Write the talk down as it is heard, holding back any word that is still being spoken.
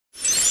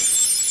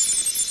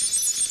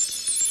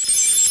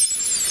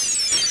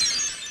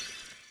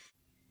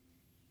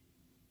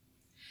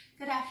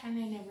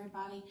afternoon,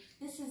 everybody.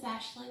 This is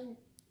Ashley,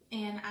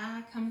 and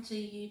I come to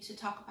you to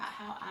talk about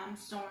how I'm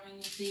storing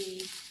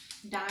the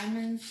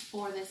diamonds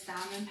for this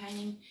diamond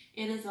painting.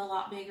 It is a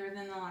lot bigger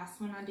than the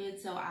last one I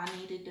did, so I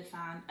needed to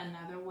find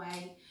another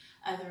way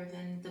other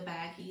than the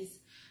baggies.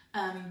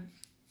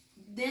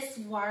 This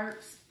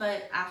works,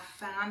 but I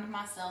found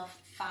myself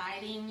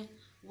fighting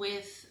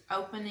with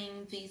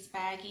opening these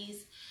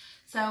baggies.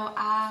 So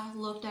I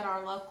looked at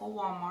our local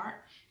Walmart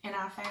and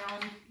I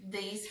found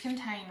these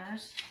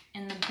containers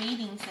in the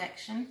beading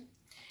section,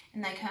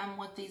 and they come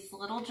with these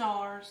little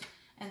jars,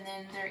 and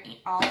then they're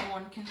all in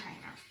one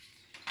container,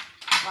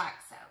 like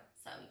so.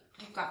 So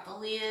you've got the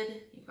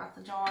lid, you've got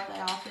the jar, they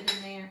all fit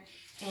in there,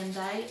 and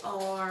they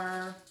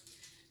are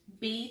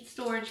bead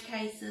storage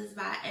cases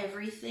by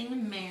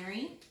Everything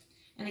Mary.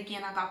 And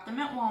again, I got them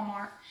at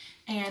Walmart,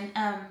 and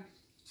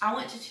I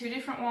went to 2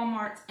 different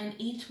Walmarts, and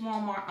each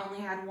Walmart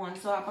only had one.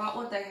 So I bought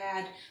what they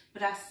had,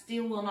 but I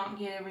still will not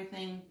get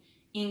everything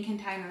in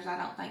containers, I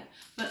don't think.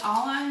 But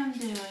all I am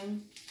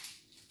doing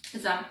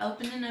is I'm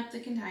opening up the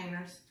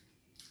containers,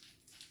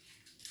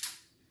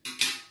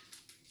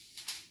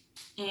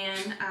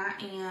 and I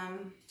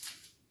am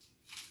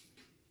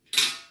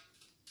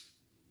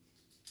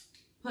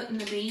putting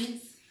the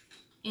beads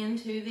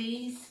into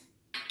these.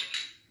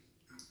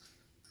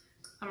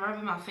 I'm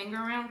rubbing my finger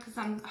around because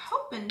I'm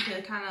hoping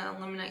to kind of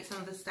eliminate some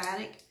of the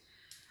static.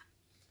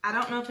 I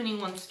don't know if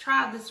anyone's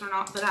tried this or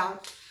not, but I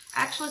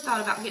actually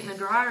thought about getting a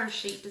dryer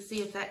sheet to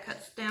see if that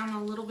cuts down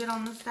a little bit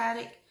on the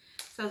static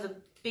so the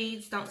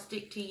beads don't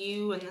stick to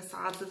you and the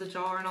sides of the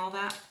jar and all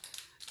that.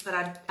 But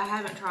I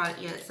haven't tried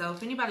it yet, so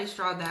if anybody's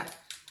tried that,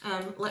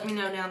 let me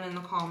know down in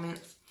the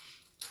comments.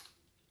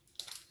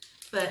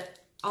 But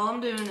all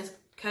I'm doing is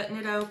cutting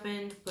it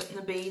open, putting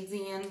the beads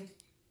in,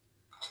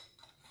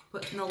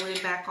 putting the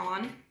lid back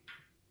on,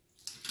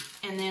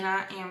 and then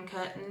I am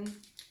cutting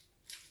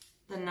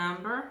the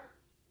number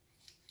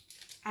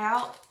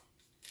out.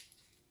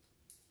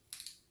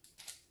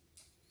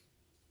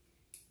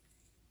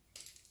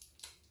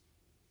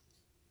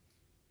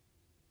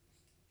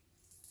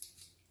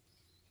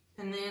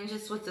 And then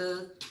just with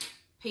a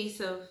piece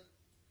of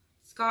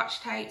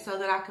Scotch tape so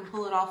that I can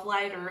pull it off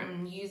later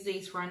and use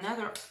these for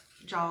another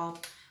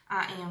job,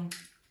 I am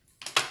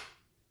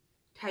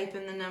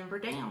taping the number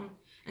down.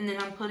 And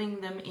then I'm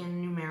putting them in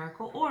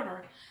numerical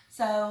order.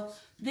 So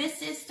this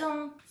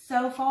system,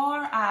 so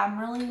far, I'm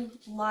really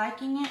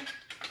liking it.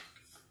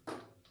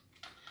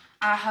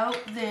 I hope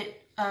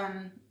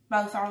that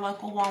both our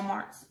local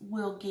Walmarts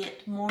will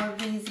get more of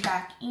these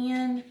back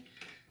in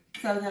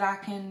so that I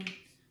can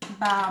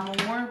buy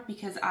more,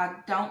 because I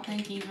don't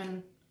think,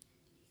 even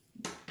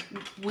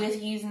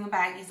with using the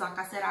baggies, like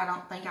I said, I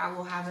don't think I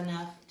will have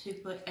enough to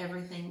put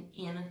everything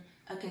in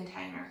a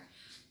container.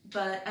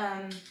 But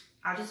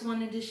I just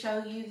wanted to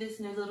show you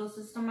this new little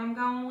system I'm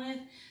going with.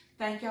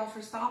 Thank y'all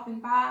for stopping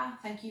by.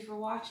 Thank you for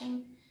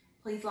watching.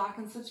 Please like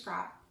and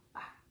subscribe.